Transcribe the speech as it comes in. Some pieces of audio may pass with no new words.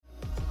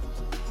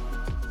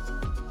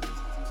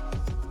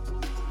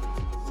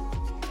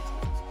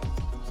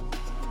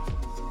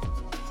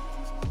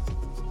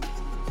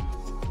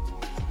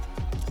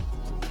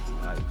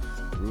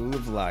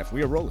of Life.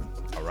 We are rolling.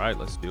 All right,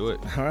 let's do it.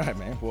 All right,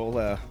 man.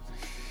 Well,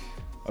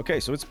 okay,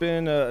 so it's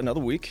been another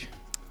week.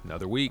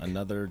 Another week.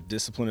 Another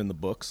discipline in the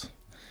books.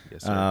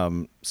 Yes,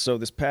 sir. So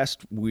this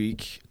past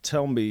week,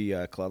 tell me,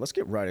 Claude, let's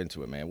get right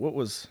into it, man. What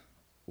was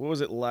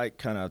it like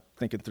kind of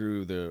thinking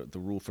through the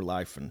rule for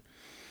life? And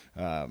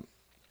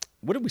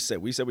what did we say?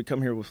 We said we'd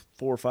come here with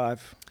 4 or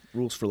 5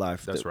 rules for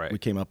life. That's right. We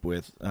came up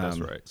with. That's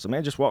right. So,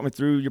 man, just walk me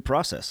through your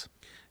process.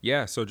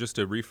 Yeah, so just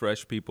to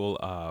refresh people,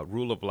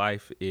 rule of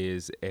life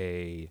is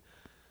a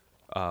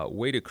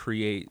way to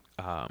create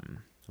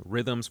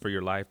rhythms for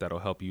your life that'll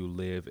help you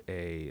live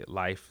a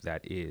life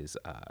that is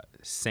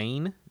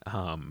sane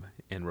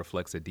and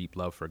reflects a deep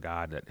love for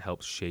God that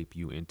helps shape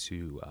you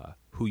into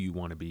who you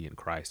want to be in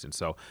Christ. And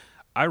so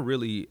I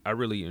really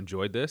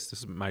enjoyed this.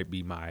 This might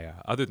be my,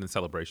 other than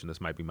Celebration,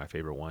 this might be my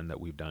favorite one that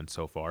we've done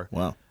so far.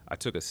 Wow. I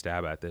took a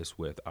stab at this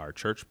with our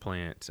church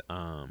plant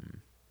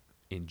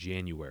in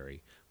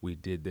January. We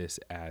did this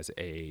as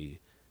a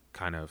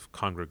kind of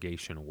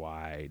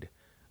congregation-wide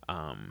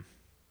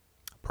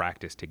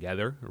practice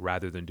together.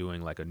 Rather than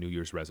doing like a New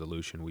Year's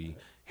resolution, we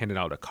handed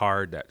out a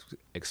card that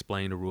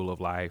explained a rule of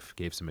life,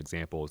 gave some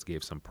examples,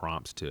 gave some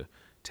prompts to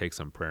take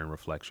some prayer and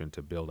reflection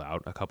to build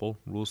out a couple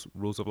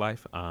rules of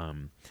life.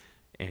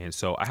 And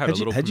so I had a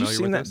little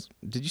familiar with this.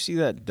 Did you see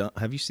that done?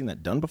 Have you seen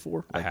that done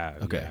before? I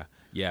have. Okay.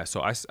 Yeah.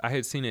 So I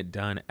had seen it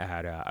done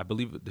at, I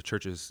believe the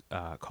church is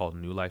called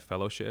New Life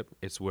Fellowship.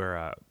 It's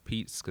where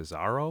Pete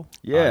Scazzaro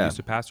used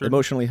to pastor.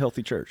 Emotionally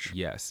Healthy Church.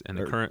 Yes. And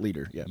the Or current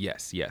leader. Yeah.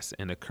 Yes.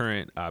 And the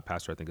current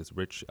pastor, I think, is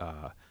Rich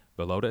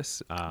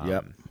Belotis.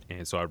 Yep.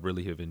 And so I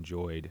really have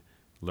enjoyed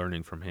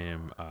learning from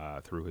him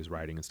through his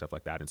writing and stuff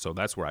like that. And so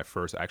that's where I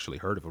first actually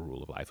heard of a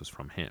rule of life, was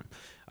from him.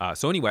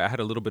 So anyway, I had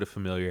a little bit of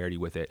familiarity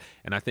with it.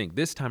 And I think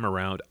this time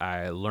around,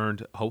 I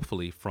learned,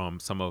 hopefully, from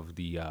some of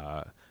the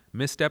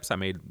missteps I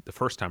made the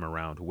first time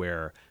around,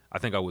 where I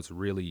think I was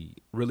really,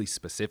 really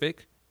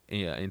specific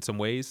in some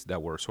ways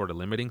that were sort of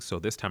limiting. So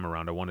this time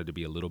around, I wanted to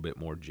be a little bit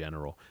more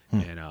general.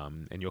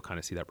 And you'll kind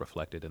of see that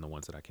reflected in the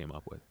ones that I came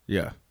up with.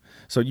 Yeah.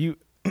 So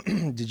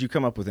did you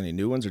come up with any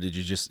new ones, or did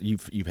you just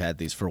you've had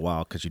these for a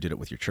while because you did it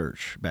with your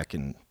church back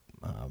in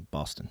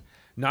Boston?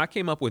 No, I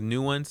came up with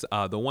new ones.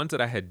 The ones that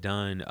I had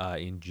done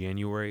in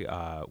January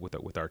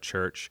with our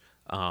church,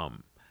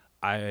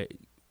 I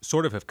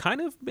sort of have kind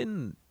of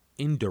been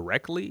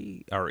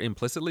indirectly or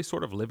implicitly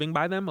sort of living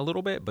by them a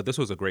little bit. But this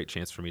was a great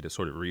chance for me to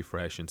sort of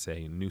refresh and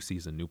say, new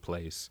season, new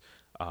place.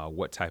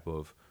 What type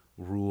of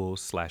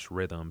rules /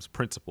 rhythms,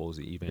 principles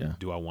even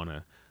do I want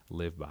to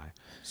live by?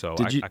 So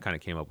I kind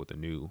of came up with a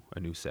new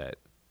set.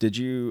 Did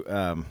you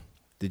kind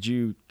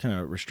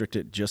of restrict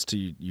it just to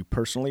you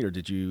personally, or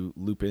did you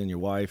loop in your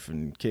wife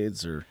and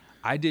kids? Or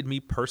I did me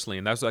personally,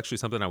 and that was actually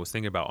something I was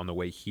thinking about on the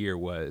way here.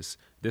 Was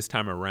this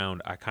time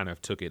around, I kind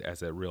of took it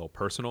as a real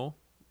personal,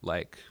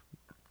 like,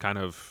 kind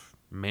of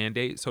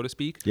mandate, so to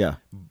speak. Yeah.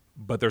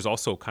 But there's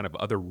also kind of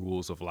other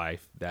rules of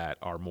life that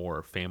are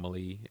more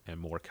family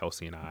and more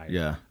Kelsey and I.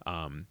 Yeah.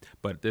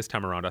 But this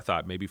time around, I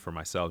thought maybe for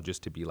myself,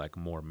 just to be like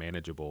more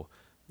manageable,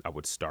 I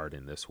would start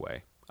in this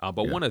way.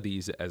 But one of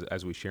these,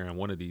 as we share, and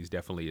one of these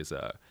definitely is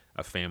a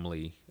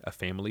family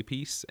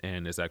piece,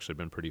 and it's actually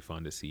been pretty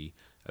fun to see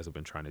as I've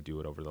been trying to do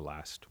it over the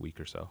last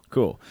week or so.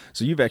 Cool.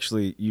 So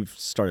you've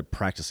started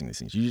practicing these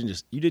things.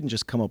 You didn't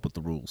just come up with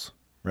the rules.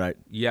 Right.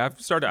 Yeah,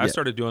 I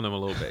started doing them a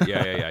little bit.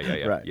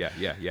 Yeah. Right.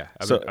 Yeah.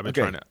 I've Okay.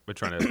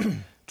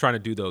 been trying to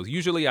do those.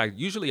 Usually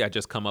I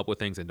just come up with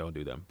things and don't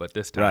do them. But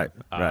this time,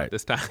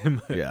 this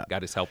time,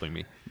 God is helping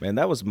me. Man,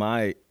 that was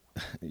my.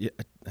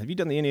 Have you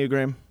done the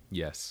Enneagram?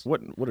 Yes.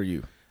 What are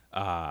you?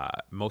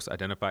 Most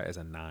identify as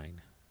a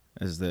 9.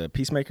 As the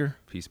peacemaker?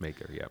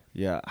 Peacemaker. Yeah.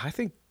 Yeah, I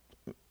think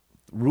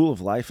rule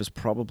of life is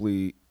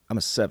probably. I'm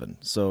a 7,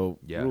 so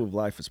rule of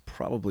life is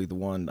probably the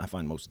one I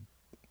find most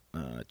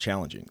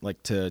challenging.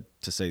 Like to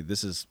say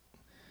this is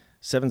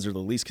 7s are the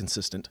least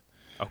consistent.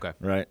 Okay.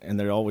 Right, and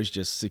they're always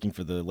just seeking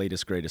for the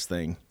latest, greatest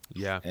thing.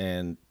 Yeah.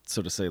 And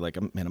so to say, like,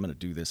 I'm going to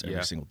do this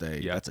every single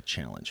day. Yeah. That's a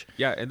challenge.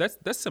 Yeah, and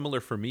that's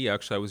similar for me.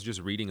 Actually, I was just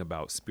reading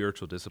about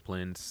spiritual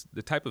disciplines,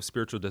 the type of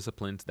spiritual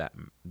disciplines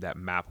that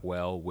map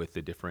well with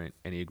the different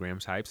Enneagram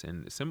types,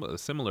 and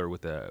similar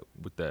with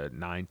the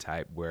 9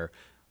 type, where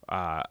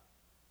I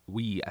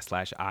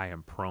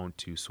am prone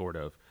to sort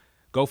of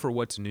go for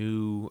what's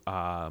new.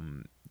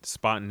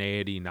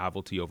 Spontaneity,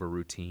 novelty over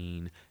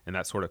routine, and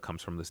that sort of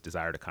comes from this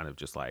desire to kind of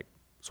just like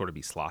sort of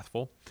be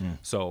slothful.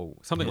 So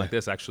something like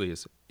this actually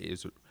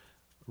is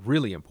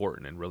really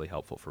important and really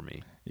helpful for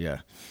me. Yeah.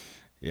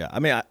 I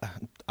mean,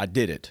 I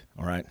did it.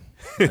 All right,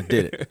 I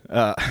did it.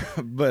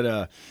 But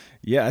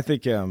I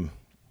think on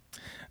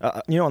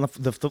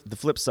the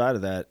flip side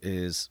of that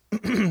is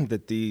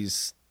that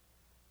these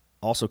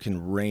also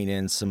can rein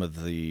in some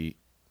of the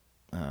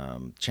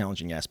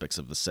challenging aspects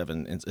of the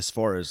 7 as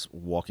far as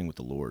walking with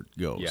the Lord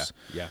goes.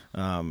 Yeah.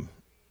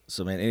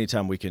 So, man,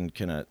 anytime we can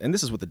kind of, and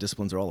this is what the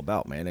disciplines are all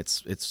about, man.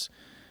 It's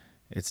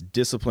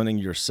disciplining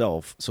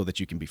yourself so that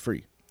you can be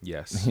free.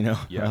 Yes. You know?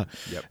 Yeah.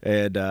 Yep.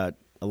 And a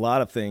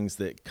lot of things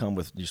that come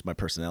with just my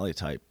personality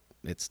type,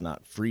 it's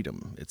not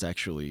freedom. It's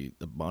actually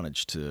the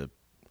bondage to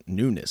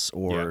newness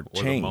or or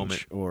the change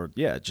moment. or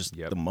just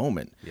Yep. the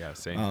moment. Yeah,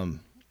 same.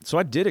 So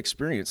I did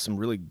experience some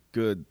really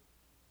good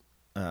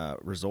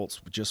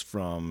results just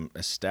from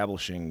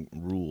establishing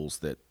rules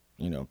that,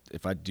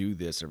 if I do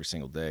this every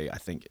single day, I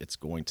think it's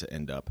going to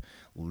end up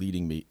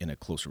leading me in a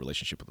closer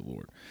relationship with the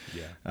Lord.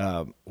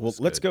 Yeah. Well,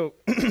 let's go.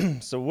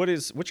 So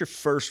what's your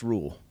first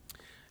rule?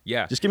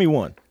 Yeah. Just give me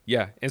one.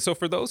 Yeah. And so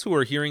for those who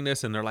are hearing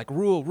this and they're like,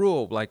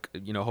 rule, like,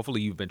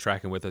 hopefully you've been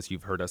tracking with us.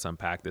 You've heard us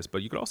unpack this,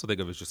 but you could also think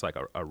of it as just like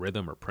a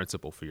rhythm or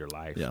principle for your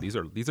life. Yeah.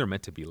 These are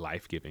meant to be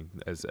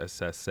life-giving, as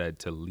Seth said,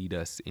 to lead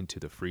us into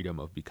the freedom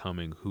of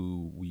becoming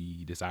who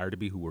we desire to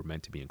be, who we're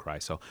meant to be in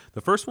Christ. So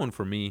the first one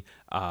for me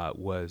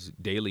was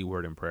daily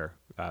word and prayer.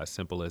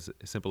 Simple as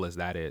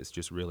that is,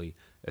 just really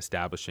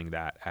establishing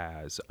that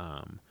as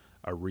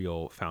a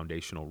real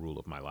foundational rule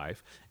of my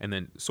life. And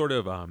then sort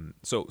of,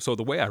 so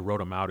the way I wrote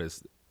them out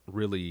is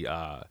really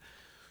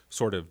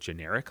sort of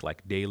generic,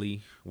 like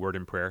daily word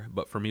and prayer.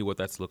 But for me, what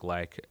that's looked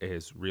like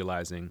is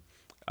realizing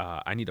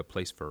I need a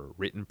place for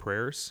written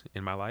prayers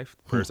in my life,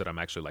 prayers that I'm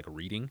actually like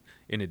reading,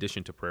 in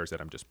addition to prayers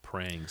that I'm just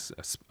praying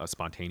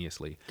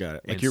spontaneously. Got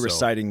it. Like And you're so-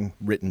 reciting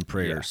written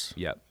prayers.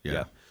 Yeah.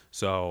 Yeah.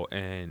 So,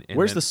 and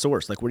Where's then- the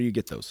source? Like, where do you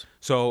get those?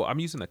 So I'm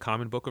using the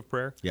Common Book of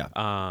Prayer. Yeah.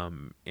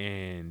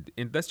 And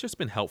that's just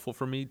been helpful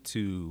for me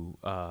to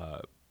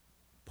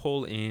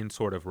pull in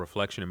sort of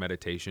reflection and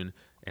meditation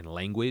and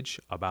language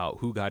about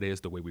who God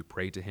is, the way we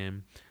pray to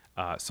Him,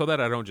 so that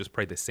I don't just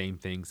pray the same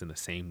things in the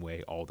same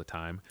way all the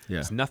time. Yeah.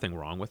 There's nothing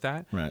wrong with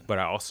that. Right. But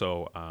I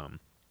also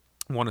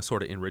want to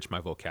sort of enrich my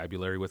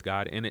vocabulary with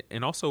God,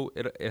 and also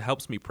it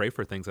helps me pray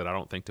for things that I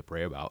don't think to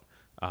pray about,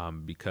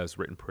 because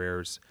written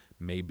prayers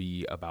may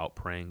be about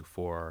praying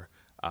for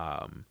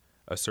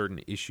a certain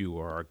issue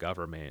or our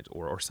government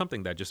or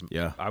something that just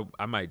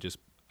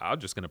I'm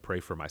just going to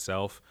pray for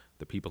myself,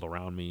 the people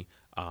around me,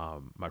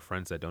 my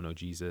friends that don't know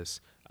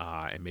Jesus,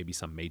 and maybe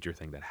some major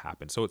thing that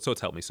happened. So it's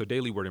helped me. So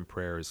daily word and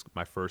prayer is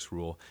my first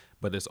rule,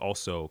 but it's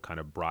also kind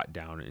of brought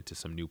down into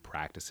some new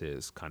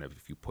practices, kind of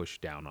if you push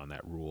down on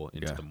that rule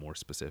into the more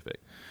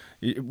specific.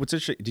 What's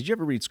interesting? Did you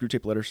ever read Screw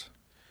Tape Letters?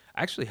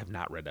 I actually have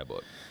not read that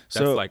book.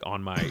 That's So- like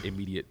on my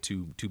immediate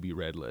to be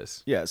read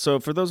list. Yeah. So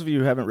for those of you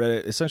who haven't read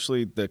it,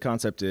 essentially the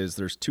concept is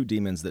there's two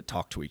demons that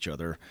talk to each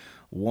other.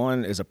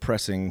 One is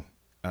oppressing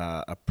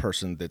a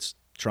person that's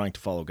trying to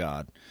follow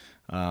God,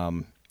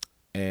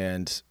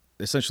 and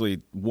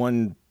essentially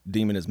one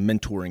demon is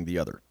mentoring the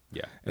other.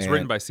 Yeah. It's And-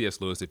 written by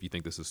C.S. Lewis, if you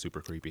think this is super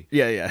creepy.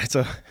 Yeah.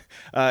 So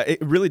it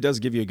really does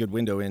give you a good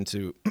window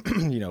into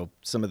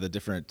some of the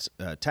different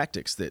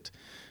tactics that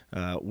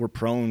we're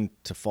prone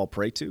to fall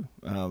prey to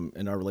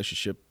in our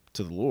relationship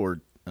to the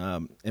Lord.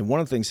 And one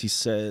of the things he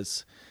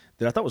says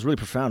that I thought was really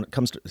profound, it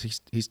comes to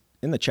he's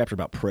in the chapter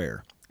about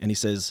prayer, and he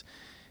says,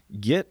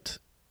 get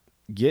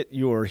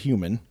your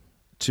human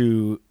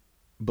to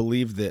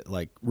believe that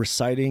like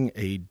reciting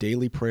a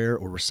daily prayer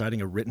or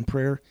reciting a written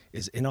prayer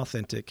is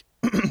inauthentic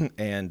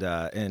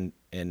and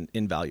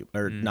invaluable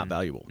or not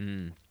valuable.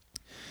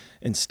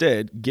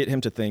 Instead, get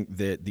him to think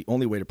that the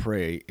only way to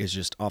pray is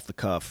just off the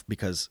cuff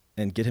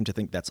and get him to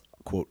think that's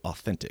quote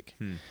authentic.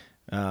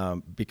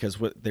 Because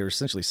what they're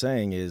essentially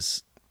saying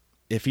is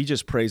if he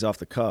just prays off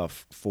the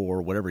cuff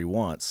for whatever he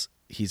wants,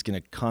 he's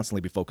going to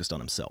constantly be focused on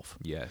himself.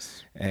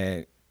 Yes.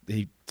 And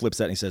he flips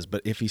that and he says,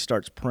 but if he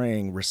starts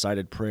praying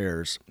recited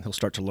prayers, he'll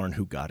start to learn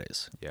who God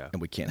is. Yeah.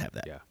 And we can't have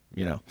that. Yeah.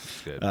 You know?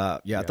 That's good. I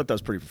thought that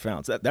was pretty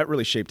profound. So that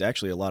really shaped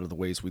actually a lot of the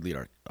ways we lead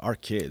our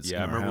kids. Yeah,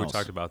 in I our remember we house.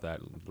 talked about that,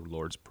 the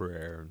Lord's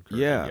Prayer. And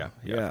Yeah,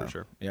 for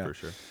sure. yeah. For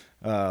sure.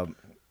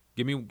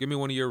 Give me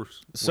one of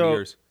yours.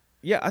 So,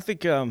 yeah, I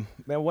think, man,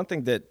 one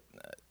thing that,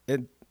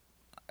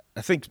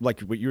 I think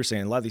like what you were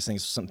saying, a lot of these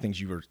things, some things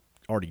you were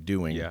already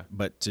doing, Yeah.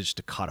 but just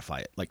to codify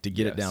it, like to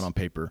get it down Yes. on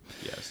paper.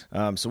 Yes.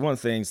 So one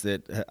of the things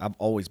that I've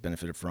always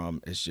benefited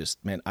from is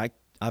just, man,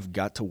 I've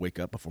got to wake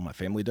up before my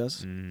family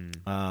does.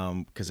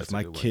 Because if That's a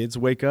my good one. kids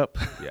wake up,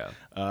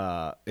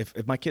 Yeah.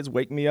 if my kids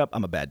wake me up,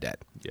 I'm a bad dad.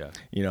 Yeah.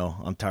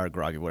 I'm tired,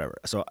 groggy, whatever.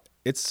 So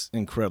it's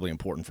incredibly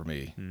important for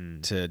me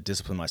to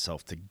discipline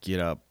myself to get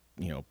up,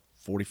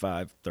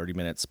 45, 30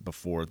 minutes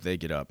before they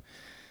get up,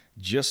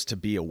 just to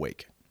be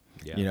awake.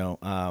 Yeah.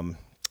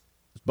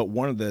 But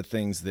one of the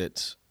things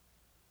that,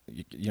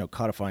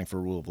 codifying for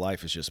a rule of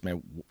life is just,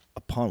 man,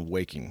 upon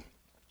waking,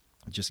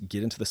 just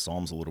get into the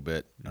Psalms a little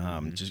bit.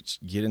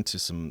 Just get into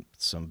some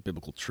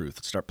biblical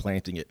truth. Start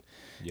planting it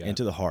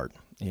into the heart,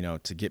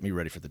 to get me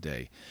ready for the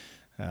day.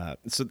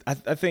 So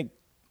I think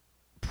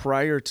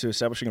prior to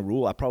establishing a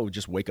rule, I probably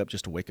just wake up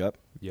just to wake up.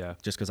 Yeah.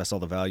 Just because I saw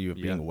the value of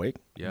being awake.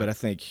 Yeah. But I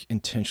think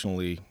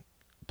intentionally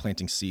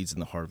planting seeds in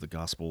the heart of the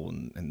gospel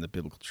and the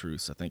biblical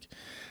truths, I think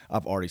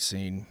I've already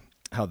seen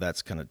how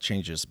that's kind of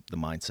changes the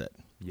mindset,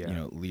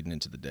 leading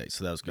into the day.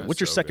 So that was good. That's What's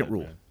your so second good,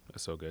 rule? man.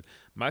 That's so good.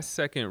 My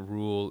second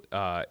rule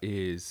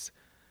is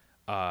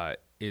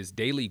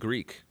daily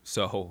Greek.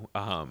 So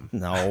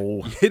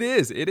No. it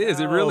is. It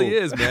really No.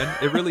 is, man.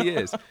 It really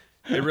is.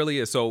 It really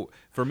is. So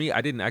for me,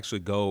 I didn't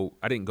go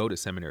to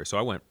seminary. So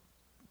I went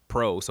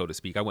pro, so to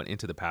speak. I went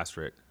into the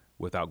pastorate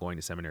without going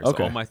to seminary. Okay.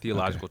 So all my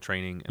theological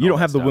training. And You all don't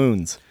that have the stuff,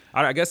 wounds.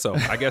 I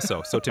guess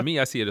so. So to me,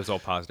 I see it as all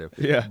positive.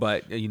 Yeah.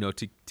 But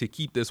to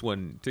keep this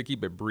one, to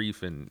keep it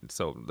brief, and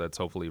so that's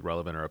hopefully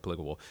relevant or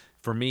applicable.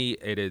 For me,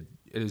 it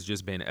has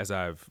just been, as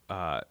I've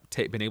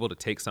been able to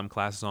take some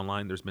classes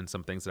online. There's been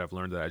some things that I've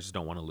learned that I just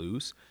don't want to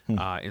lose.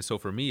 And so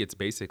for me, it's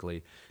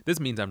basically, this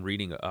means I'm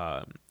reading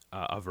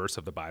a verse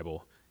of the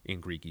Bible in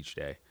Greek each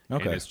day.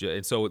 Okay. And,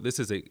 and so this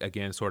is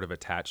again sort of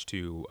attached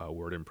to a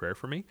word and prayer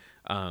for me.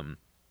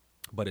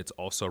 But it's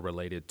also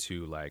related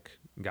to, like,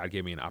 God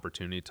gave me an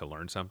opportunity to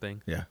learn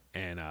something. Yeah.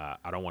 And I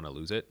don't want to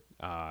lose it.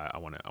 I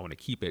want to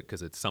keep it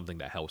because it's something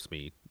that helps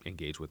me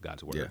engage with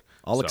God's word. Yeah.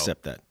 I'll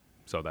accept that.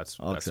 So that's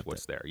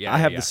what's there. I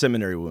have the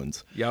seminary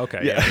wounds. Yeah.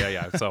 Okay.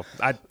 Yeah. So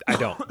I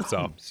don't.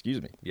 So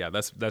Excuse me. yeah,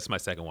 that's my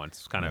second one.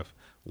 It's kind of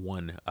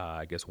one,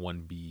 I guess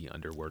 1B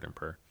under word and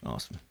prayer.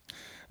 Awesome.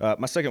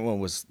 My second one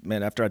was,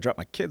 man, after I drop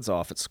my kids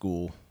off at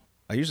school,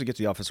 I usually get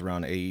to the office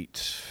around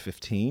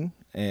 8:15,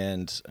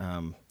 and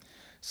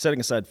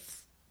setting aside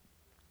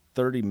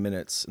 30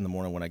 minutes in the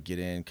morning when I get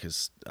in,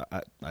 because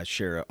I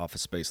share an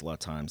office space a lot of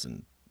times,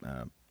 and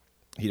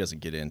he doesn't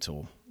get in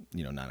until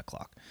 9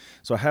 o'clock.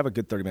 So I have a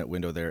good 30-minute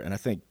window there, and I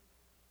think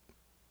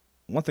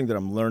one thing that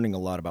I'm learning a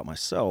lot about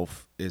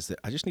myself is that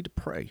I just need to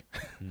pray.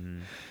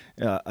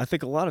 I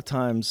think a lot of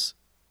times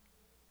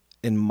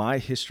in my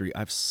history,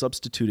 I've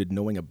substituted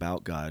knowing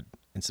about God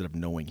instead of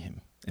knowing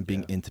him and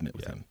being intimate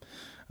with him.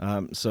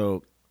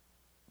 So,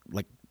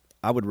 like,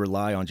 I would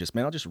rely on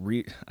I'll just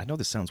read. I know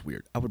this sounds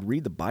weird. I would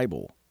read the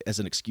Bible as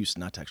an excuse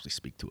not to actually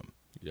speak to him.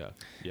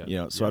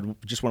 So I'd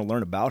just want to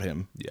learn about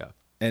him. Yeah.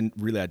 And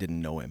really, I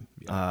didn't know him.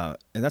 And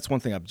that's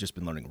one thing I've just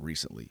been learning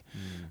recently.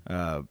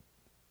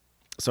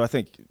 So I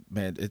think,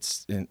 man,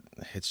 it's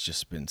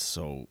just been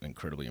so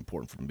incredibly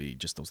important for me,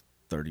 just those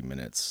 30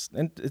 minutes.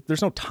 And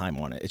there's no time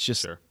on it. It's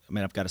just,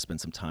 man, I've got to spend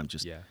some time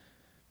just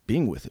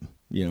being with him,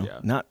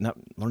 not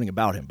learning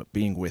about him, but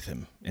being with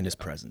him in his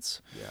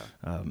presence.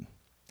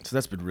 So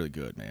that's been really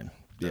good, man.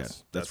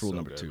 That's rule so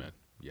number good, 2. man.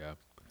 Yeah.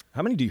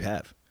 How many do you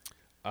have?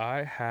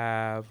 I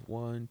have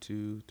 1,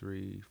 2,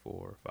 3,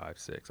 4, 5,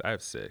 6. I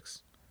have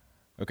 6.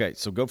 Okay,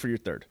 so go for your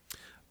third.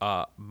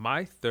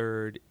 My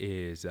third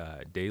is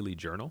daily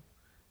journal.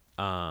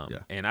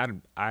 And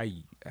I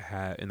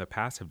have in the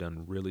past have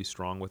done really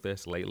strong with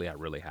this. Lately, I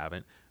really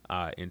haven't.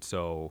 And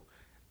so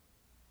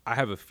I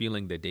have a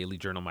feeling that daily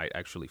journal might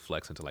actually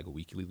flex into like a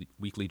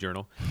weekly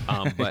journal.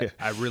 But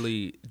I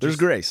really there's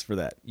grace for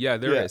that. Yeah,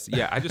 there is.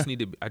 Yeah, I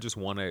just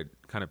want to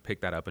kind of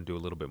pick that up and do a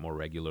little bit more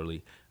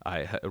regularly.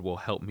 It will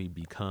help me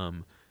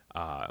become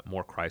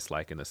more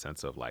Christ-like in the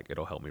sense of, like,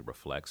 it'll help me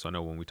reflect. So I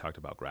know when we talked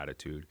about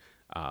gratitude,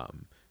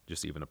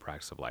 just even the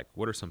practice of, like,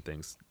 what are some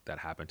things that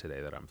happened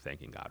today that I'm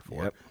thanking God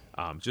for?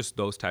 Just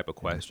those type of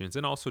questions.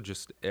 And also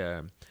just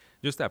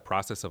that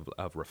process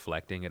of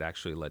reflecting, it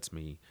actually lets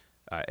me,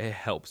 it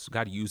helps.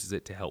 God uses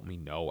it to help me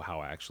know how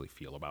I actually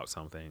feel about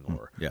something,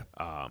 or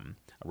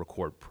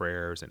record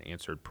prayers and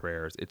answered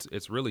prayers.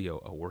 It's really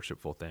a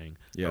worshipful thing,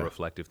 a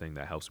reflective thing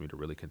that helps me to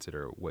really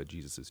consider what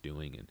Jesus is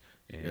doing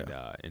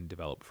and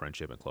develop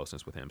friendship and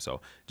closeness with him.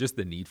 So just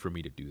the need for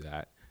me to do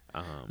that.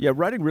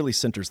 Writing really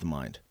centers the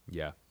mind.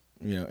 Yeah.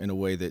 In a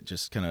way that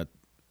just kind of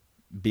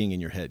being in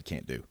your head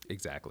can't do.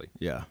 Exactly.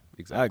 Yeah,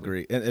 exactly. I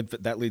agree. And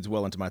that leads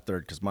well into my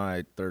third, because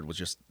my third was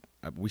just,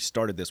 we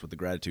started this with the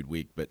gratitude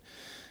week, but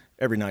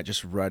every night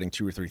just writing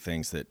 2 or 3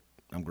 things that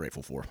I'm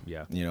grateful for.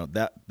 Yeah.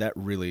 That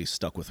really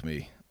stuck with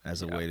me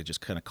as a way to just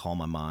kind of calm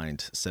my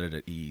mind, set it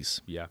at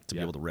ease. To be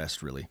able to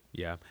rest, really.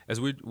 Yeah. As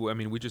we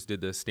just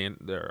did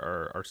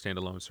our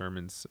standalone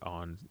sermons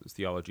on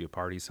theology of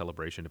parties,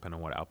 celebration, depending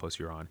on what outpost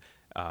you're on.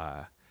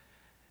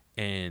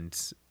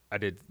 And I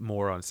did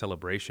more on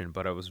celebration,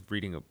 but I was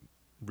reading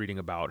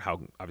about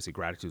how obviously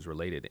gratitude is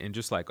related, and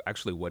just like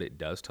actually what it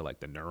does to, like,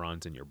 the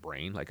neurons in your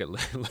brain. Like, it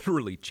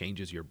literally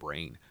changes your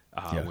brain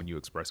when you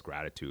express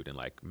gratitude, and,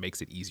 like,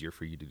 makes it easier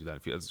for you to do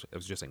that. It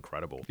was just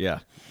incredible.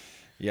 Yeah.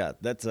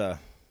 That's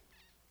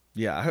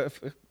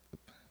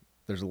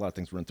there's a lot of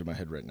things running through my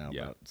head right now.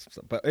 Yeah.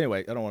 But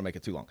anyway, I don't want to make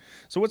it too long.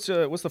 So what's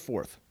the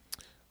fourth?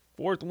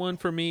 Fourth one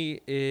for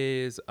me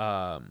is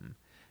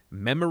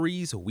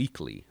Memories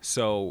Weekly.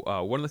 So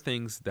one of the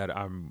things that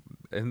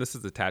and this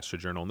is attached to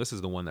journal, and this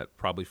is the one that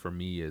probably for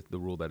me is the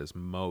rule that is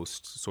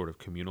most sort of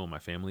communal in my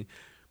family,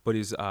 but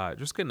is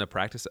just getting the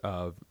practice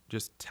of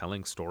just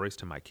telling stories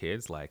to my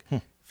kids, like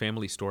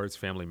family stories,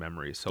 family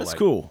memories. So that's like,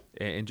 cool.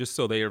 And just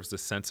so there's a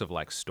sense of,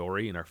 like,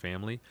 story in our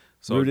family.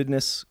 So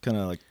rootedness, kind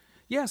of like.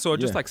 Yeah, so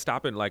just like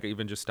stopping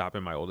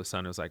my oldest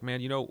son. It was like, man,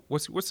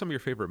 what's some of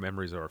your favorite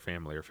memories of our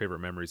family, or favorite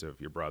memories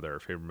of your brother, or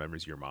favorite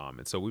memories of your mom?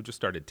 And so we just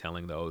started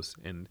telling those,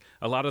 and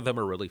a lot of them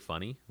are really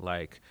funny.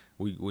 Like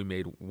we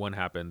made one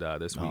happened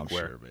this week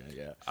where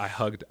I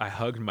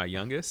hugged my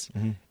youngest,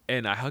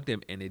 and I hugged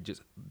him, and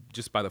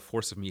just by the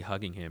force of me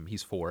hugging him,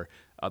 he's 4.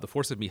 The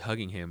force of me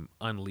hugging him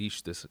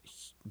unleashed this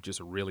just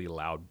really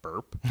loud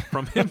burp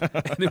from him,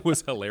 and it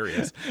was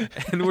hilarious.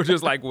 And we're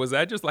just like, was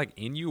that just like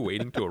in you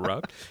waiting to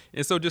erupt?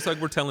 And so just like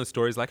we're telling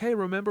stories like, hey,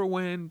 remember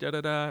when da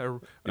da da,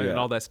 and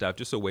all that stuff,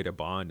 just a way to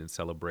bond and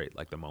celebrate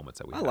like the moments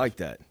that we have. I like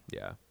that.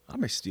 Yeah, I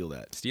may steal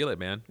that. steal it,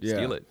 man. Yeah.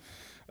 Steal it.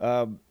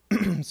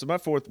 So my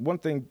fourth, one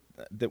thing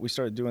that we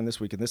started doing this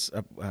week, and this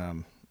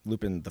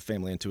looping the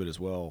family into it as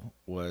well,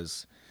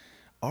 was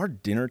our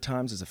dinner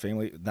times as a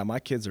family. Now my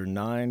kids are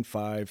 9,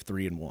 5,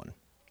 3, and 1.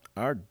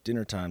 Our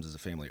dinner times as a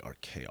family are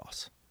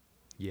chaos.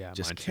 Yeah,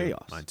 Just mine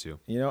chaos. Too. Mine too.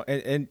 You know,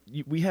 and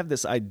we have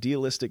this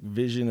idealistic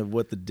vision of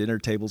what the dinner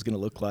table is going to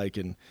look like,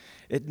 and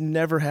it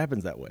never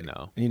happens that way.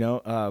 No. You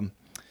know,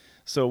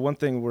 so one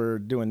thing we're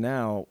doing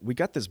now, we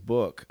got this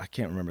book. I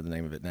can't remember the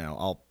name of it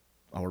now.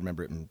 I'll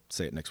remember it and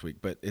say it next week.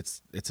 But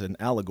it's an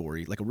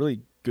allegory, like a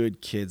really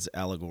good kids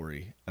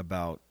allegory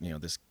about, you know,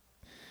 this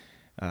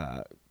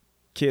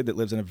kid that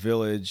lives in a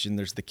village, and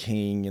there's the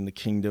king and the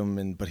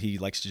kingdom, but he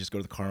likes to just go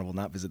to the carnival,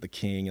 not visit the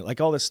king, and like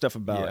all this stuff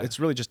about. Yeah.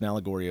 It's really just an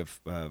allegory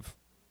of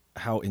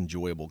how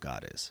enjoyable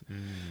God is.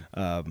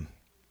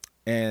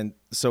 And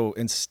so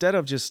instead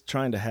of just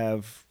trying to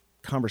have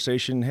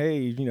conversation, hey,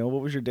 you know,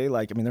 what was your day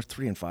like? I mean, they're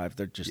 3 and 5.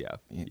 They're just,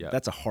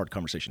 that's a hard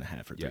conversation to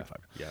have for 3 and 5.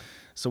 Yeah.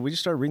 So we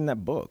just started reading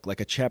that book,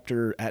 like a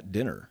chapter at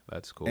dinner.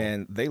 That's cool.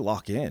 And they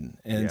lock in.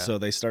 And Yeah. so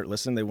they start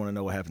listening. They want to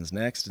know what happens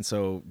next. And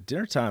so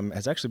dinner time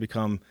has actually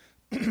become,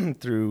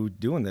 through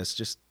doing this,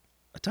 just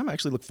a time I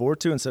actually look forward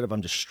to instead of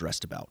I'm just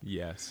stressed about.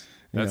 Yes.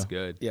 You That's know?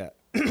 good. Yeah.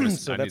 So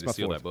So I need that's to my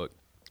steal fourth. that book.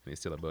 I need to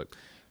steal that book.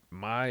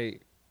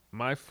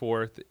 My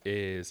fourth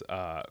is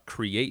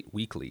create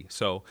weekly.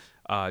 So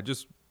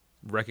just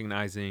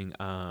recognizing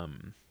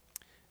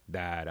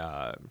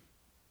that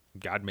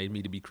God made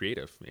me to be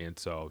creative, and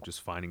so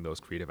just finding those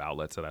creative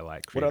outlets that I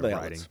like. What are Creative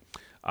the writing.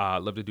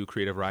 outlets? Love to do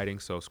creative writing,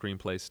 so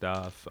screenplay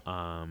stuff.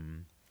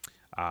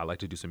 I like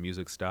to do some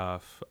music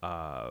stuff.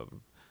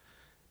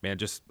 Man,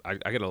 just I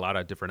get a lot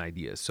of different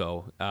ideas.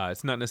 So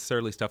it's not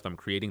necessarily stuff that I'm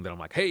creating that I'm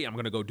like, hey, I'm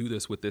gonna go do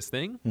this with this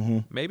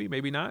thing.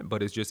 Maybe not.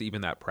 But it's just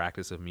even that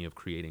practice of me of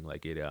creating,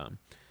 like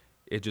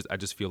I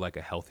just feel like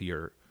a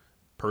healthier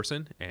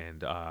person,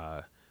 and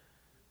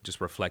just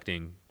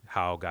reflecting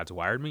how God's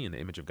wired me and the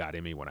image of God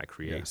in me when I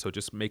create. Yeah. So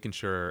just making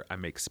sure I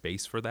make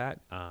space for that.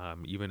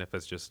 Even if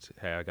it's just,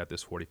 hey, I got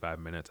this 45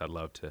 minutes, I'd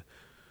love to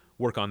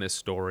work on this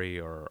story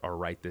or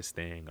write this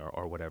thing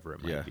or whatever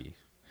it might Yeah. be.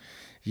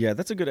 Yeah,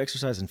 that's a good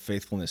exercise in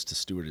faithfulness to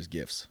steward his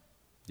gifts.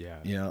 Yeah.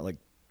 You know, like,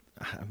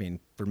 I mean,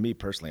 for me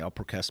personally, I'll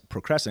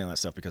procrastinate on that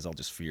stuff because I'll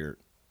just fear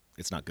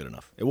it's not good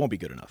enough. It won't be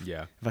good enough.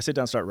 Yeah. If I sit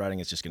down and start writing,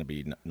 it's just going to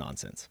be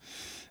nonsense.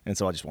 And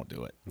so I just won't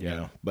do it. Yeah. You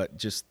know? But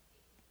just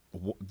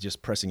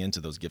pressing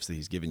into those gifts that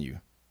he's given you,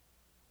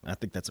 I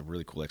think that's a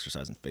really cool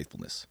exercise in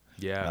faithfulness.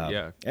 Yeah.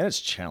 Yeah. And it's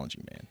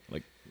challenging, man.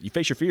 Like, you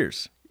face your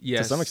fears.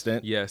 Yes. To some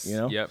extent. Yes. You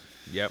know? Yep.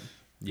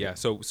 Yeah.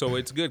 So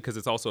it's good because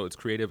it's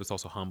creative. It's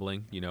also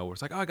humbling, you know, where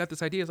it's like, oh, I got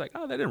this idea. It's like,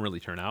 oh, that didn't really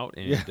turn out.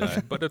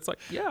 And, but it's like,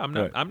 yeah,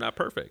 I'm not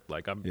perfect.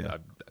 Like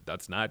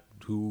that's not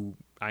who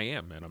I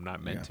am, and I'm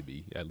not meant to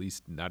be, at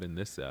least not in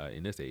this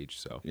age.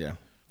 So Yeah.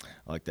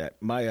 I like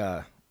that.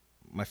 My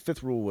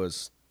fifth rule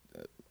was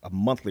a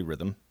monthly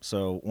rhythm.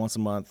 So once a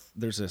month,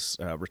 there's this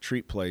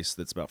retreat place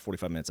that's about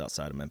 45 minutes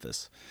outside of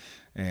Memphis.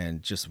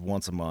 And just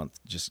once a month,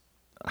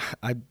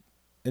 I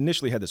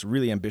initially had this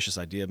really ambitious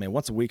idea, man,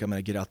 once a week I'm going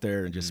to get out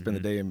there and just spend the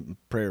day in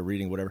prayer,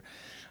 reading, whatever.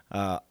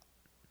 That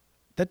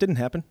didn't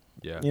happen.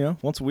 Yeah. You know,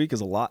 once a week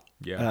is a lot.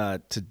 Yeah.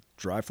 To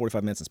drive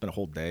 45 minutes and spend a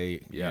whole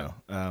day. Yeah.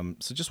 You know?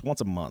 So just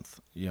once a month,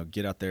 you know,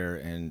 get out there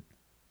and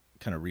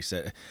kind of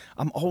reset.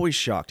 I'm always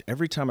shocked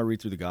every time I read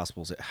through the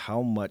Gospels at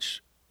how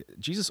much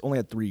Jesus only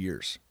had 3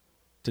 years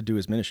to do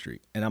his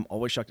ministry. And I'm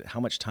always shocked at how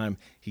much time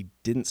he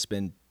didn't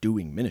spend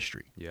doing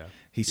ministry. Yeah.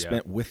 He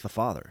spent with the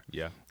Father.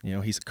 Yeah. You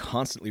know, he's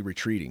constantly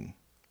retreating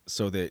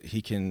so that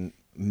he can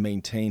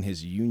maintain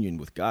his union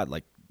with God,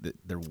 like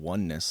their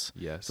oneness,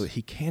 Yes. so that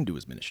he can do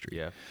his ministry.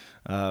 Yeah.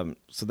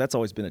 So that's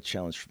always been a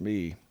challenge for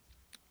me,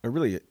 or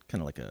really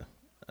kind of like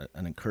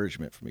an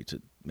encouragement for me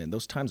to, man,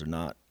 those times are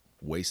not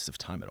wastes of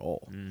time at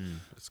all.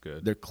 That's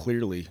good. They're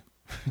clearly,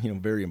 you know,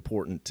 very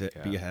important to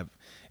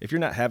if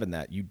you're not having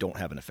that, you don't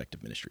have an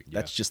effective ministry.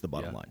 That's just the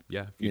bottom line.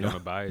 Yeah. If you don't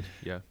abide.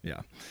 Yeah. Yeah.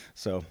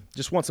 So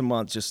just once a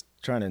month, just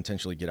trying to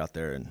intentionally get out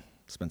there and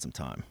spend some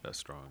time. That's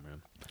strong,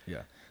 man.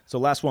 Yeah. So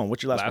last one.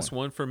 What's your last one?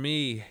 One for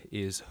me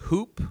is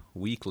Hoop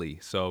Weekly.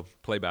 So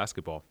play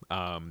basketball.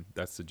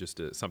 That's just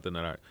something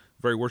that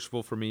very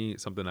worshipful for me,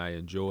 something I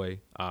enjoy.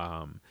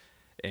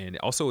 And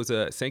also is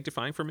a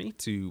sanctifying for me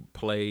to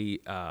play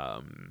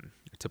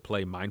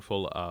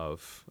mindful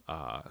of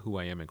who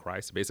I am in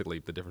Christ. Basically,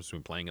 the difference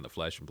between playing in the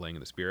flesh and playing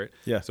in the spirit.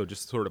 Yeah. So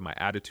just sort of my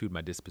attitude,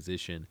 my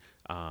disposition,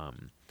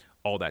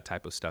 all that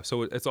type of stuff.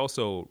 So it's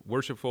also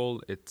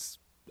worshipful. It's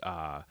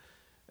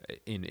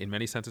in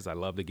many senses, I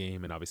love the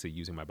game, and obviously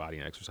using my body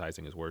and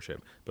exercising is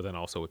worship. But then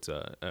also it's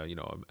a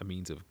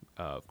means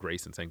of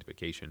grace and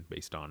sanctification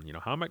based on, you know,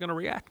 how am I going to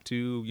react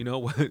to, you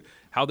know,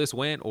 how this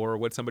went or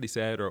what somebody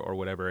said or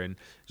whatever, and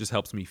just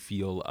helps me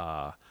feel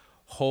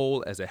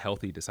whole as a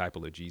healthy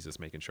disciple of Jesus,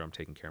 making sure I'm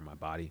taking care of my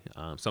body.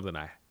 Something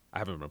I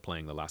haven't been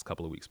playing the last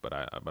couple of weeks, but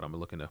I'm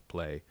looking to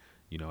play,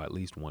 at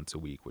least once a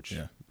week, which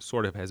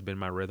sort of has been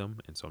my rhythm,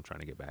 and so I'm trying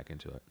to get back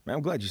into it. Man,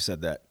 I'm glad you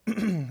said that.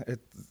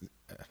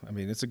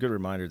 It's a good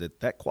reminder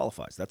that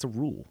qualifies. That's a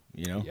rule,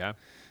 Yeah.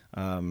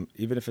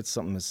 Even if it's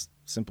something as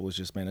simple as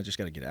just, man, I just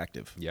got to get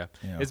active. Yeah.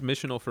 You know? It's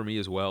missional for me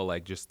as well.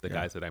 Like just the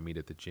guys that I meet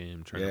at the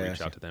gym, trying to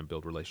reach out to them,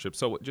 build relationships.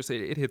 So just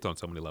it hits on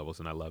so many levels,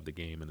 and I love the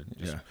game, and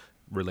just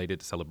related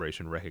to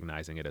celebration,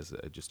 recognizing it as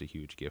just a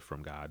huge gift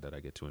from God that I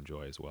get to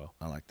enjoy as well.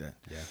 I like that.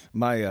 Yeah.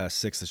 My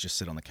sixth is just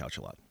sit on the couch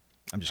a lot.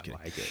 I'm just kidding.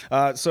 I like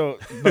it. So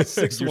my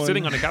sixth You're one,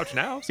 sitting on the couch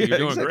now, so you're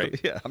doing exactly.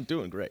 great. Yeah, I'm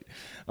doing great.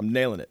 I'm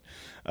nailing it.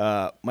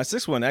 My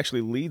sixth one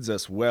actually leads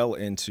us well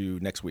into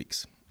next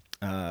week's,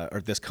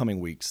 or this coming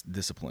week's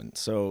discipline.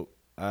 So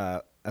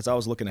as I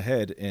was looking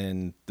ahead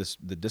in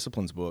the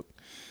disciplines book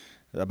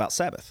about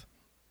Sabbath,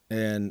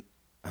 and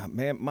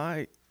man,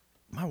 my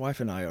wife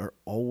and I are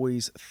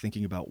always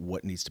thinking about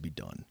what needs to be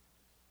done,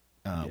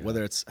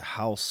 whether it's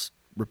house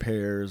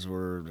repairs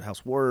or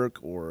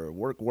housework or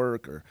work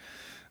or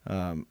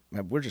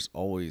we're just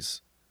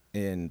always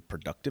in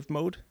productive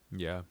mode.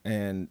 Yeah.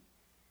 And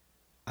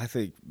I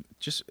think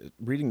just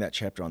reading that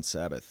chapter on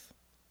Sabbath,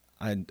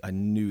 I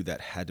knew that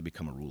had to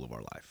become a rule of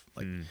our life.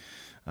 Like,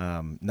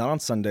 not on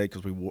Sunday,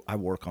 because I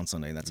work on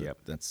Sunday, and that's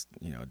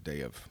a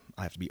day of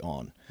I have to be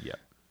on. Yep.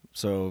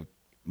 So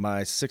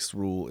my sixth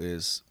rule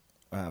is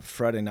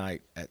Friday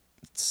night at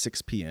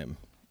 6 p.m.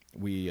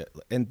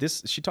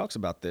 She talks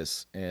about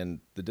this in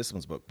the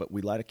Disciplines book, but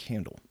we light a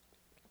candle,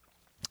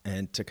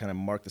 and to kind of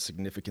mark the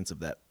significance of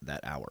that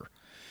hour,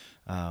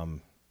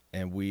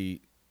 and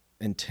we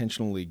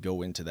intentionally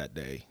go into that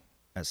day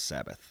as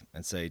Sabbath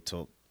and say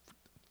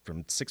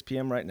from 6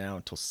 p.m. right now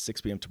until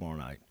 6 p.m. tomorrow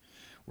night,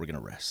 we're going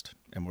to rest,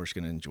 and we're just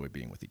going to enjoy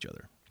being with each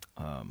other.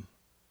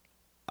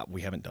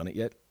 We haven't done it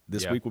yet.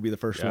 This week will be the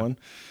first one,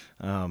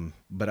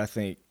 but I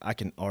think I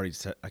can already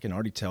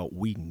tell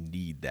we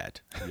need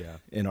that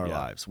in our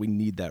lives. We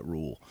need that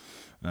rule,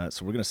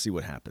 so we're going to see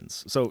what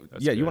happens. So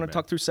That's good, you want to man.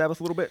 talk through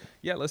Sabbath a little bit?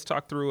 Yeah, let's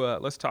talk through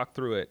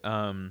it.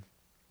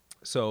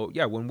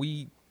 When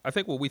we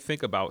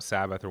think about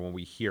Sabbath, or when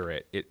we hear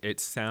it, it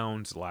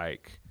sounds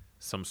like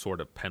some sort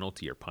of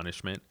penalty or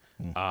punishment.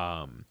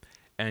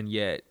 And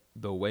yet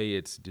the way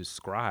it's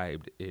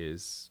described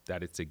is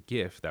that it's a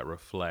gift that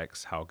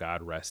reflects how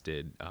God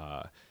rested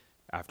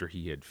after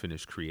he had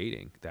finished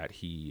creating, that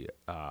he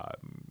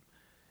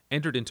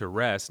entered into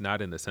rest,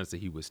 not in the sense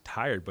that he was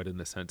tired, but in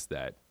the sense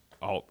that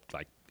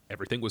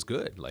everything was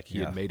good. Like he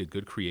had made a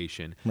good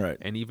creation. Right.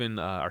 And even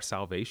our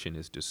salvation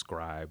is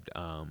described,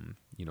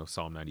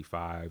 Psalm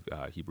 95,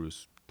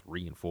 Hebrews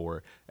 3 and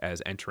 4,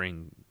 as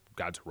entering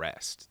God's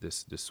rest,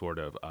 this sort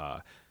of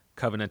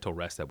covenantal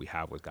rest that we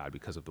have with God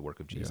because of the work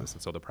of Jesus.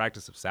 And so the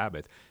practice of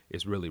Sabbath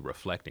is really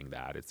reflecting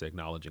that. It's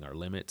acknowledging our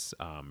limits.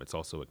 It's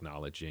also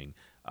acknowledging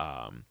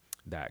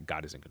that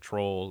God is in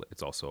control.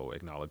 It's also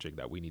acknowledging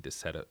that we need to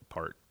set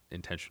apart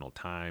intentional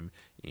time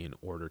in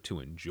order to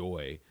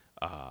enjoy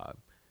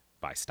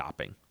by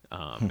stopping.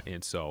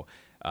 And so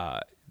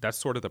that's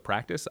sort of the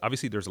practice.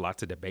 Obviously, there's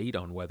lots of debate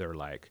on whether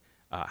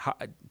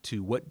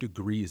to what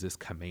degree does this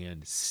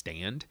command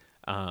stand?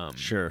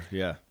 Sure,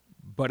 yeah.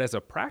 But as a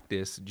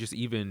practice, just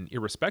even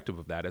irrespective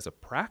of that, as a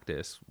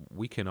practice,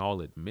 we can all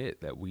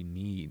admit that we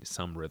need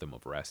some rhythm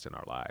of rest in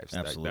our lives.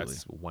 Absolutely.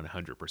 That's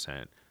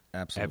 100%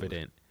 Absolutely.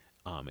 evident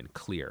and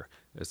clear.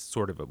 It's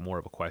sort of more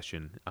of a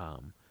question.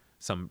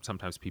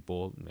 Sometimes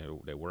people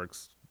they work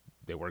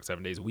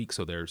 7 days a week,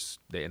 so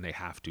they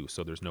have to,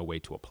 so there's no way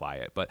to apply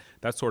it. But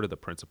that's sort of the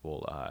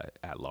principle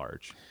at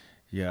large.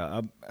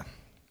 Yeah.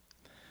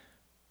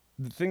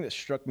 The thing that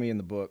struck me in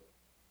the book,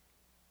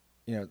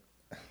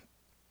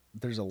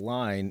 there's a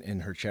line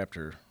in her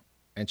chapter,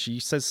 and she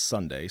says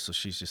Sunday, so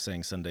she's just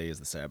saying Sunday is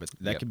the Sabbath.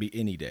 That could be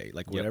any day,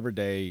 like whatever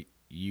day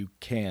you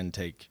can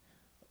take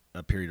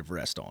a period of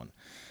rest on.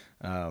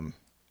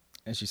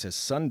 And she says,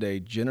 Sunday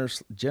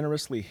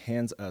generously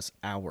hands us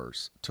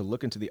hours to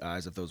look into the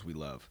eyes of those we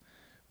love.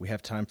 We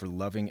have time for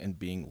loving and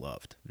being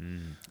loved.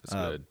 That's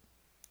good.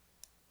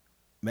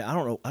 Man, I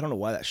don't know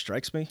why that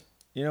strikes me,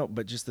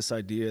 but just this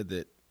idea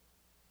that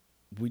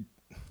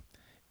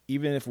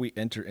even if we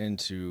enter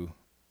into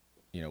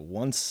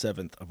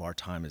 1/7 of our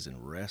time is in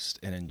rest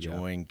and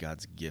enjoying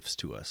God's gifts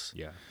to us.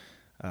 Yeah.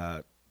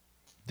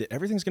 That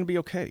everything's going to be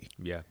okay.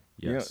 Yeah.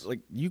 Yes.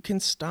 You can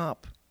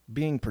stop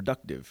being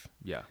productive.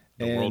 Yeah.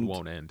 The world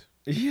won't end.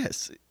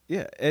 Yes.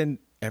 Yeah. And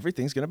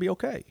everything's going to be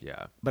okay.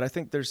 Yeah. But I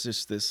think there's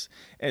just this,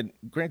 and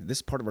granted, this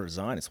is part of our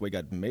design. It's the way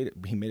God made it.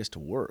 He made us to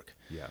work.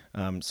 Yeah.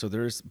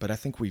 But I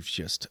think we've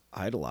just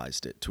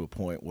idolized it to a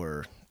point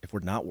where if we're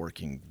not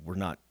working, we're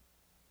not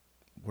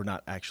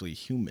actually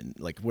human.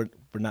 Like we're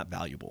not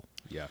valuable.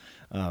 Yeah.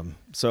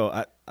 So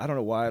I don't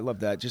know why I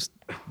love that. Just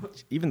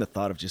even the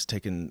thought of just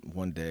taking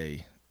one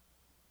day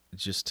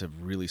just to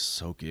really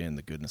soak in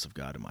the goodness of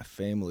God in my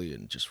family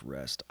and just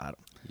rest. I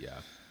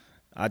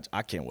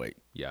can't wait.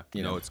 Yeah.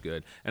 It's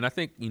good. And I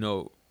think,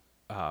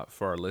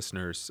 for our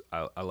listeners,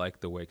 I like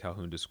the way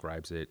Calhoun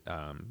describes it.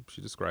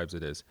 She describes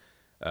it as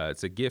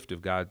it's a gift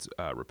of God's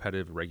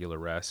repetitive, regular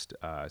rest.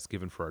 It's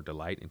given for our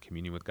delight and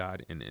communion with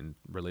God. And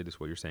related to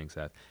what you're saying,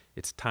 Seth,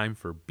 it's time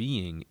for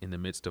being in the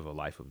midst of a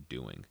life of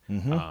doing.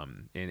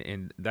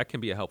 And that can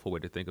be a helpful way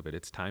to think of it.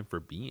 It's time for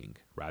being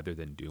rather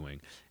than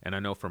doing. And I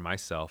know for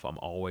myself, I'm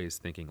always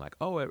thinking like,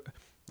 oh,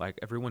 like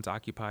everyone's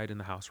occupied in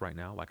the house right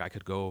now. Like I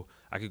could go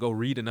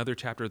read another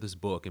chapter of this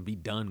book and be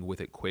done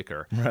with it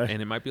quicker. Right.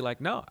 And it might be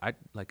like, no,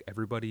 like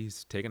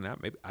everybody's taking a nap.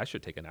 Maybe I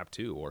should take a nap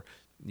too. Or,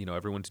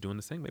 everyone's doing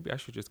this thing. Maybe I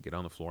should just get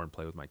on the floor and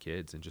play with my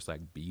kids and just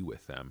like be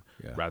with them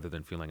rather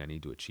than feeling I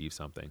need to achieve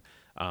something.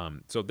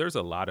 So there's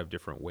a lot of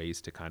different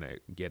ways to kind of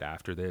get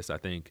after this. I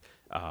think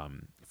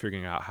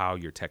figuring out how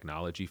your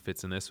technology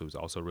fits in this was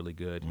also really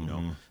good.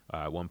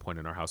 At one point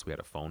in our house, we had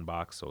a phone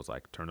box. So it was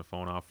like, turn the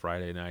phone off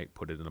Friday night,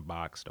 put it in a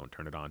box, don't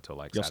turn it on until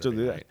like Y'all Saturday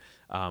still do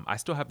night. I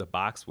still have the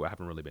box, but I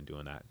haven't really been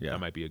doing that. Yeah. That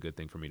might be a good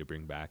thing for me to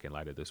bring back in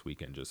light of this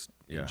weekend, just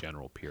in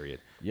general, period.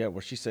 Yeah,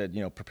 where she said,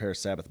 prepare a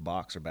Sabbath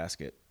box or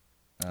basket.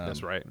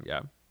 That's right.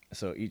 Yeah.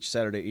 So each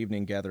Saturday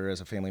evening, gather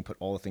as a family and put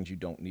all the things you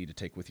don't need to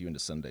take with you into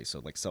Sunday. So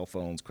like cell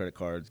phones, credit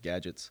cards,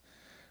 gadgets,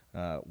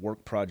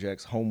 work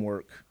projects,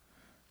 homework,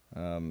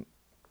 and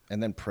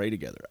then pray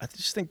together. I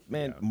just think,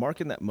 man,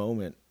 marking that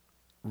moment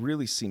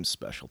really seems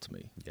special to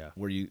me. Yeah.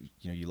 Where you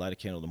light a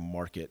candle to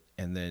mark it,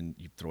 and then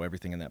you throw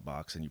everything in that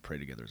box and you pray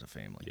together as a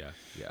family. Yeah.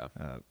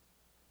 Yeah.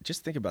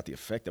 Just think about the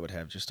effect that would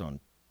have just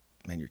on,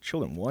 man, your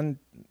children.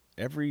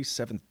 Every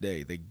seventh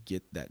day, they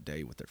get that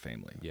day with their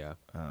family. Yeah.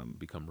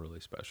 Become really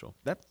special.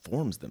 That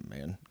forms them,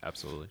 man.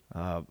 Absolutely.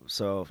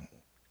 So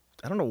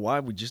I don't know why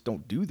we just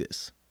don't do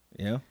this.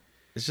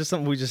 It's just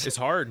something we just. It's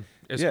hard.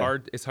 It's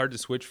hard. It's hard to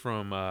switch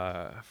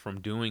from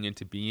doing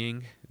into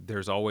being.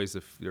 There's always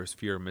there's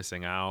fear of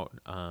missing out.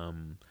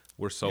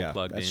 We're so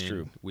plugged that's in.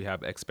 True. We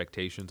have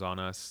expectations on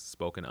us,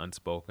 spoken,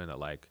 unspoken, that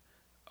like,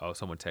 oh,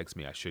 someone texts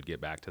me, I should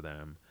get back to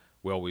them.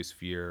 We always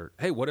fear,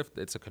 hey, what if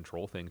it's a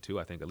control thing too?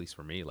 I think, at least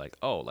for me, like,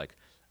 oh, like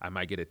I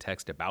might get a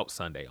text about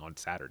Sunday on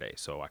Saturday,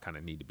 so I kind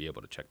of need to be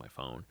able to check my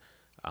phone.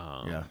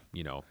 Yeah.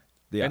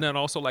 And then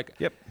also like,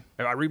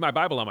 I read my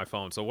Bible on my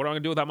phone, so what am I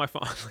gonna do without my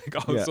phone?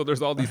 So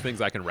there's all these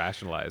things I can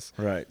rationalize.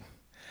 Right.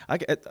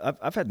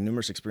 I've had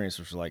numerous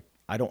experiences where like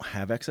I don't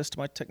have access to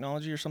my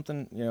technology or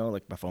something,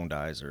 like my phone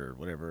dies or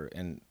whatever,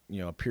 and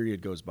a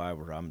period goes by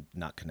where I'm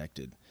not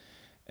connected,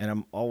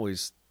 and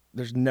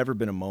there's never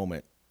been a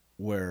moment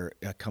where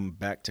I come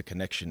back to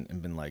connection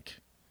and been like,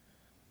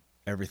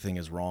 everything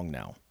is wrong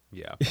now.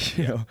 Yeah.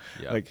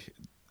 Like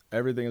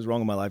everything is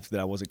wrong in my life that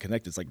I wasn't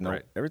connected. It's like, no,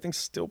 everything's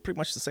still pretty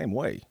much the same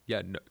way.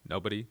 Yeah.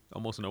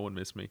 Almost no one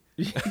missed me.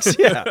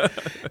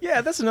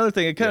 Yeah. That's another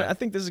thing. I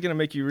think this is going to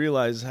make you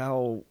realize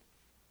how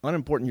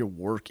unimportant your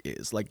work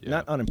is. Like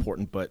not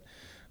unimportant, but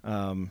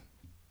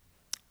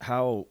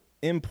how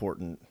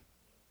important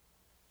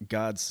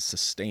God's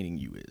sustaining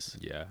you is.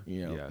 Yeah.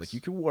 Like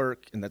you can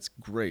work and that's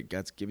great.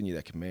 God's given you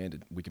that command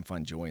and we can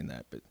find joy in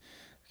that. But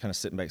kind of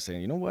sitting back saying,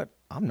 you know what?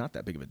 I'm not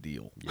that big of a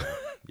deal.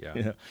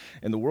 Yeah.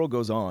 And the world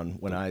goes on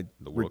when I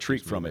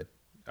retreat from it.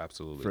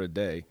 Absolutely. For a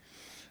day.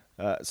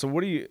 So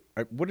what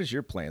is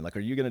your plan? Like, are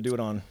you going to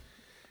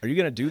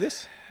do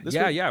this?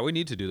 Yeah, we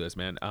need to do this,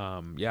 man.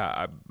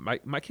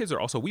 My kids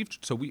are also,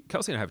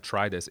 Kelsey and I have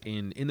tried this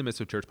in the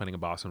midst of church planting in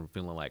Boston. We're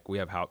feeling like we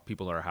have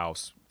people at our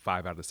house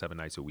 5 out of the 7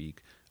 nights a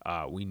week.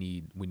 We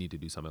need to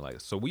do something like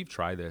this. So we've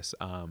tried this.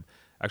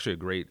 Actually, a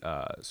great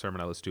sermon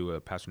I listened to,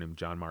 a pastor named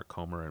John Mark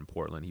Comer in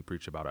Portland. He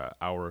preached about an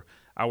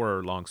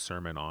hour long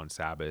sermon on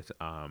Sabbath.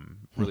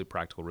 Really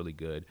practical, really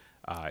good,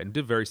 and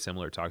did very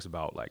similar. Talks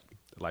about like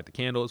light the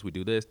candles, we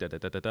do this,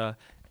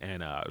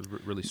 and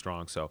really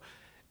strong. So.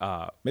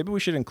 Maybe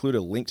we should include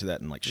a link to that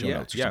in like show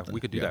notes or something. Yeah,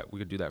 we could do that. We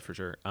could do that for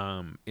sure.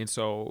 And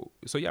so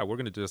yeah, we're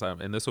going to do this,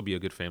 and this will be a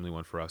good family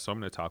one for us. So I'm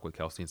going to talk with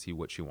Kelsey and see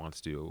what she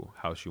wants to,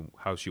 how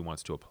she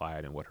wants to apply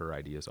it and what her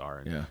ideas are.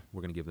 And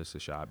we're going to give this a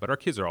shot. But our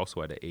kids are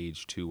also at an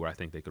age too where I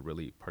think they could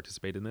really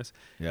participate in this.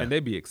 Yeah. And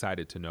they'd be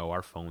excited to know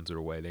our phones are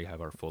away. They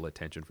have our full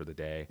attention for the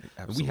day.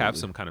 Absolutely. We have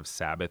some kind of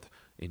Sabbath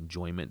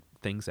enjoyment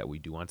things that we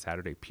do on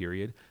Saturday,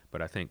 period.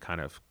 But I think kind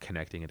of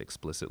connecting it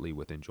explicitly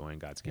with enjoying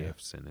God's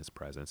gifts and his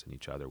presence and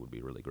each other would be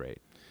really great.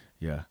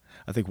 Yeah.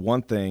 I think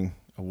one thing,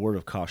 a word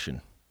of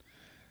caution,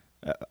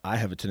 I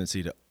have a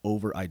tendency to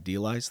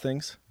over-idealize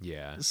things.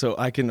 Yeah. So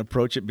I can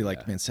approach it and be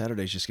like, man,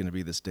 Saturday's just going to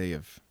be this day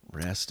of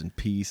rest and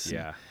peace.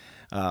 Yeah.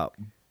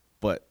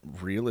 But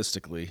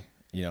realistically,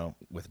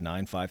 with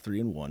 9, 5,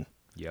 3, and 1,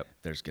 yep,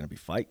 there's going to be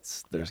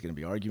fights. There's going to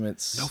be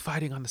arguments. No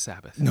fighting on the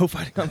Sabbath. No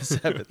fighting on the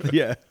Sabbath.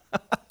 Yeah.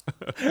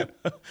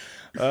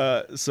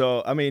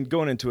 So, I mean,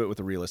 going into it with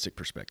a realistic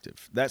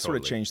perspective, that sort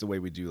of changed the way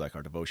we do like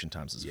our devotion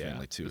times as a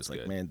family too. It's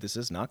like, man, this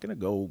is not going to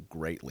go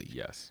greatly.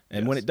 Yes.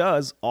 And when it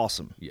does,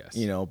 awesome. Yes.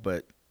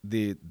 But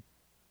the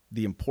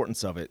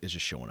importance of it is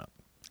just showing up.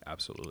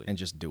 Absolutely. And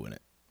just doing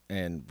it,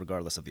 and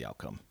regardless of the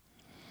outcome.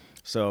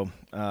 So,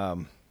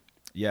 I'm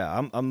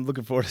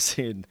looking forward to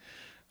seeing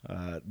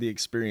the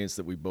experience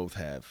that we both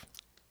have.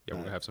 Yeah, we're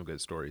going to have some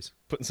good stories.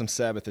 Putting some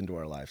Sabbath into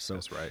our life. So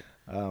that's right.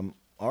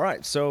 All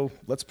right, so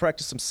let's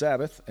practice some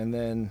Sabbath, and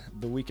then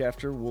the week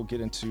after we'll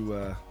get into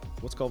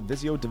what's called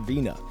Visio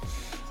Divina.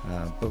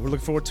 But we're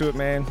looking forward to it,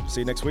 man.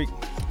 See you next week.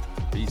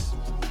 Peace.